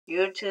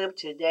YouTube,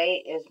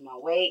 today is my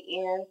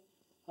weigh-in.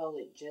 Hold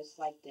it just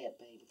like that,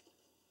 baby.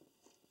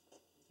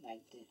 Like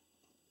that.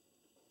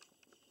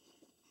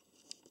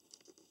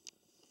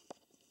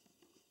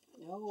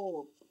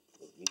 No.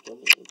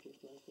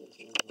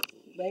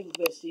 Baby,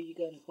 but see, you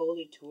gotta hold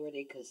it to where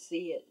they could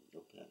see it.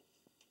 Okay.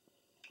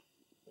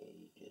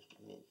 You just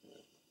meant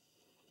that.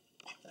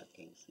 I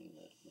can't see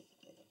that.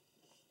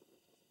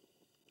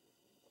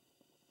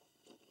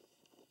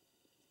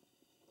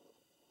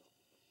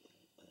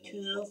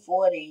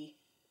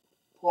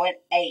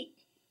 240.8.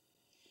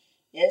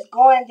 It's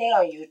going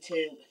down,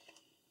 YouTube.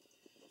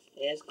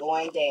 It's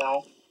going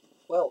down.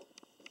 Whoa.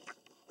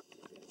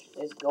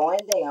 It's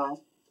going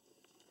down.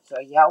 So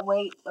y'all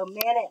wait a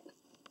minute.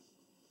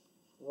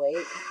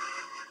 Wait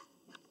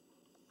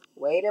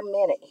a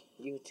minute,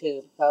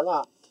 YouTube. Hold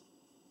on.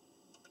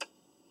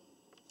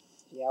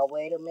 Y'all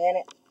wait a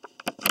minute.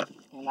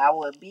 And I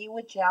will be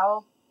with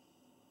y'all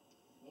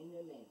in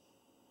a minute.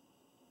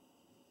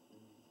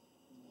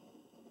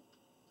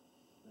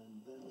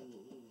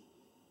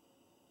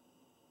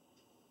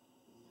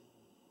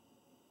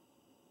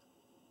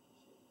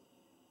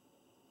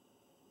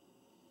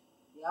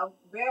 Y'all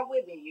bear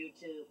with me,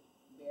 YouTube.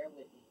 Bear with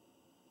me.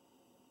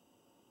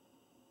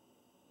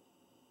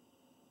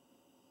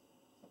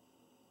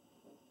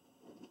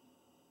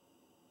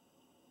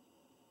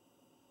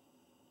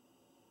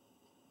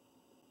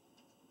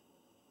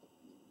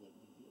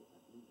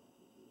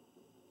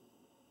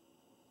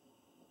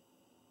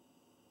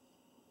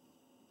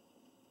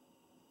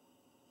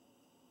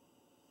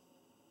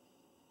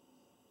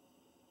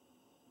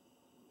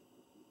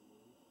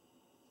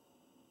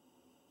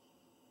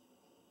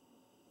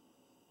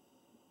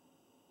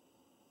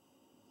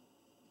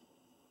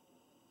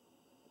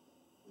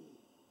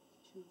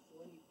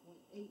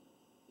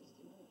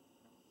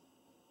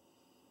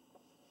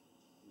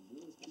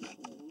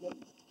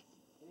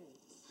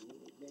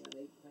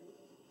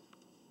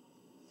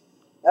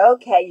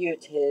 Okay,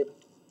 YouTube.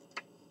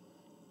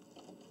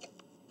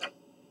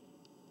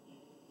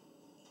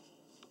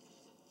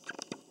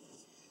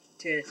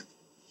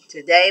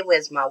 Today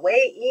was my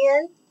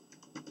weigh-in.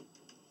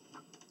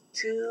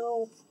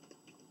 Hold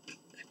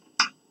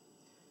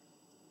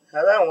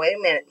on, wait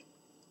a minute.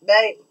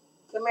 Babe,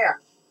 come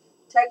here.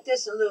 Take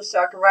this a little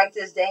so I can write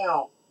this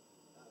down.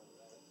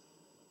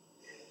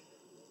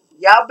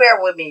 Y'all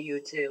bear with me,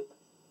 YouTube.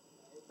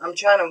 I'm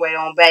trying to wait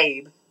on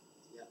Babe.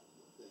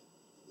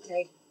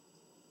 Take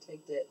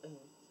the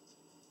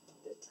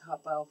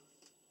top off.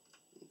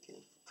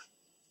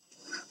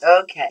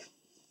 Okay.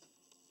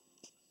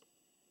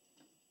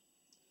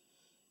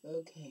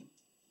 Okay.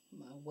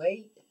 My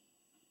weight.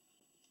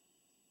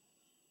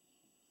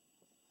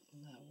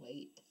 My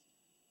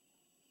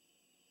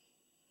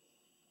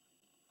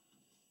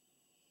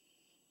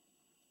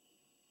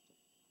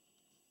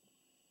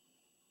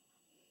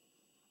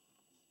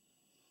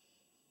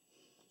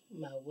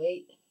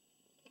weight.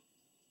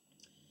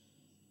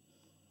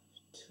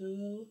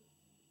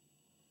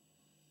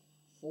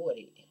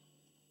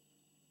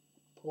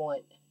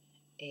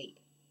 240.8.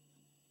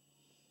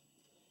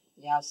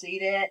 Y'all see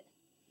that?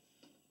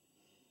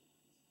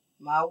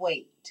 My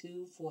weight,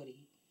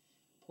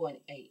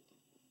 240.8.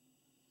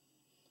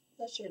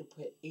 I should have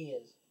put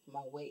is.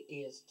 My weight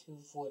is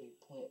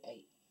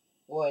 240.8.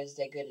 Or is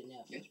that good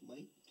enough? Yes,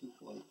 weight,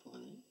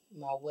 240.8.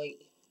 My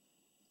weight.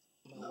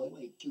 My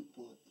weight,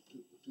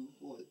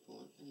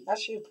 240.8. I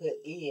should put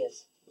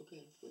is.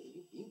 Okay, well,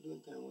 you do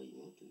it kind of way you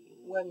want to.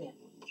 Wait a minute.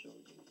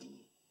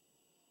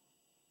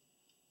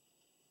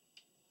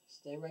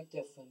 Stay right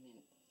there for a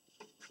minute.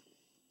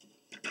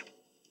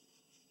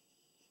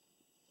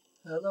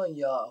 Hold on,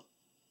 y'all.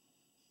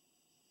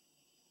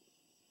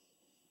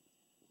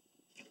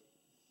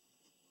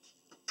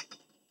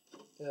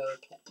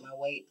 Okay, my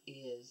weight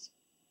is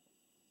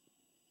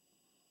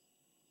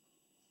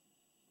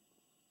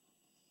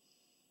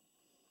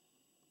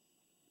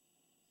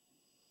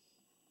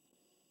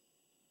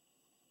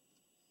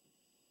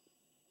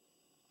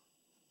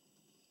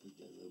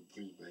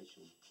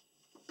 3-ration.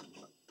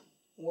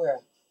 Where?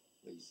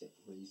 Where you said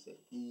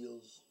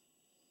eels.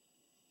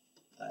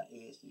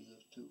 Eels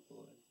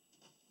 240.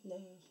 No,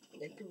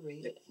 they can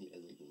read it. Yeah,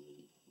 they can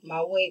read it.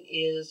 My weight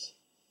is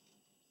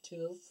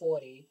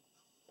 240.8.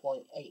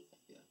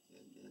 Yeah,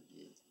 that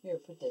is. Here,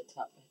 put that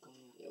top back on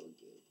there. Yeah, we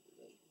get it.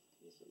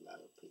 There's a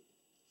lot of people.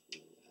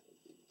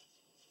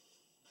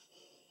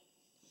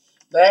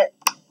 But,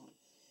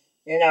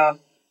 you know,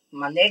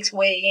 my next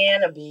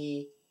weigh-in will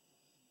be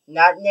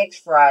not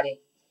next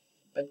Friday,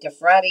 but the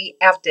Friday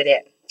after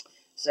that.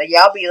 So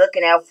y'all be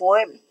looking out for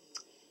it.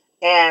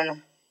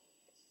 And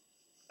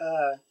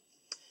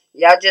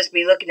y'all just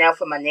be looking out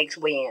for my next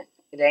weigh-in.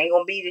 It ain't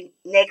going to be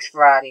the next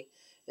Friday.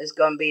 It's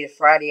going to be the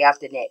Friday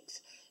after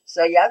next.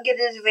 So y'all give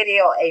this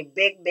video a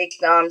big, big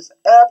thumbs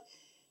up.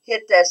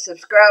 Hit that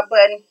subscribe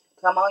button.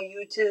 Come on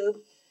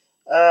YouTube.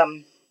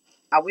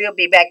 I will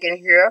be back in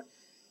here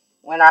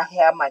when I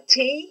have my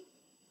tea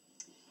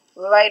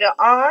later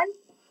on.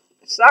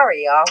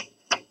 Sorry, y'all.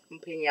 I'm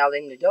putting y'all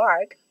in the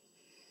dark.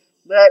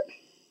 But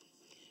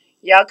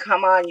y'all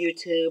come on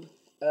YouTube.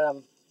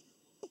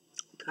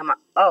 Come on.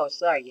 Oh,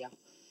 sorry,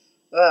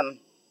 y'all.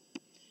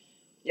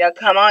 Y'all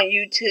come on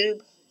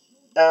YouTube.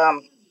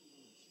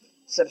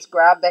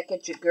 Subscribe back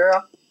at your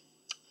girl,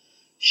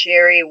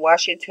 Sherry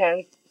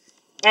Washington.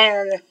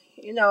 And,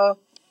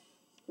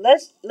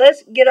 let's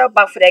get up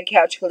off of that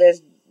couch.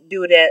 Let's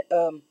do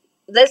that.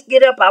 Let's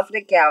get up off of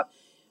the couch.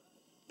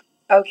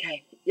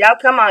 Okay. Y'all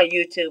come on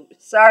YouTube.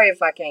 Sorry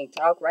if I can't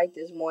talk right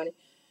this morning.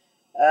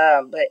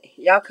 But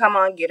y'all come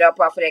on, get up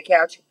off of that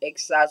couch,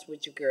 exercise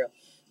with your girl.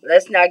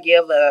 Let's not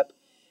give up.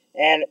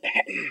 And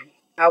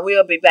I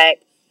will be back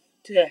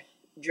to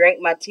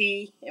drink my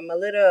tea in my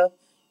little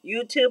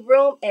YouTube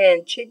room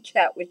and chit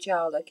chat with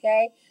y'all,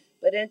 okay?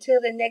 But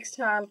until the next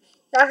time,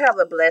 y'all have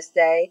a blessed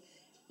day.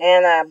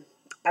 And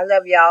I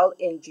love y'all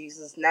in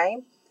Jesus'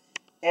 name.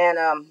 And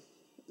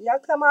y'all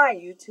come on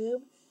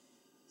YouTube.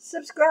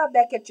 Subscribe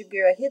back at your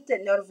girl. Hit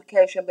that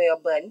notification bell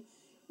button.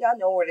 Y'all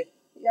know where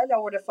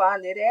to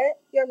find it at.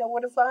 Y'all know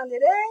where to find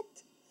it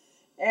at.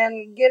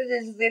 And give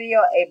this video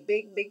a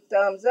big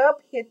thumbs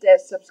up. Hit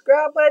that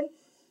subscribe button,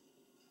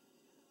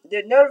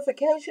 the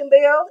notification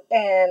bell,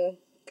 and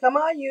come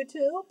on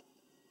YouTube.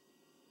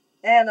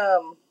 And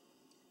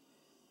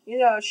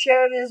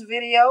share this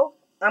video.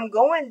 I'm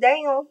going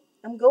down.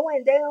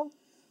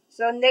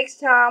 So next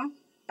time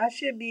I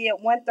should be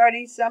at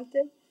 130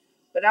 something.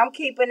 But I'm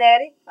keeping at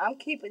it. I'm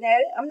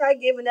not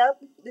giving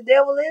up. The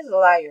devil is a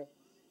liar.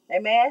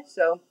 Amen.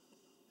 So,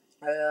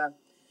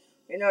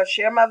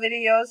 share my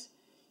videos.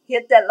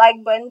 Hit that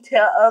like button.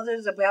 Tell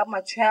others about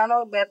my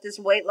channel, about this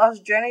weight loss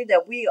journey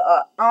that we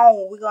are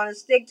on. We're going to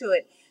stick to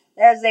it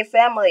as a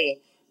family,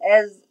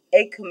 as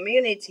a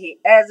community,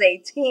 as a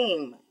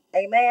team.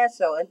 Amen.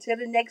 So, until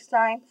the next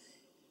time,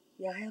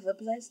 y'all have a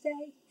blessed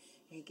day.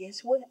 And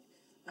guess what?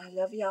 I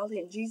love y'all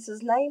in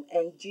Jesus' name,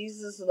 and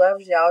Jesus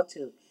loves y'all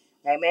too.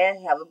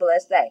 Amen. Have a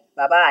blessed day.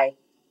 Bye-bye.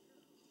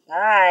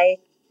 Bye.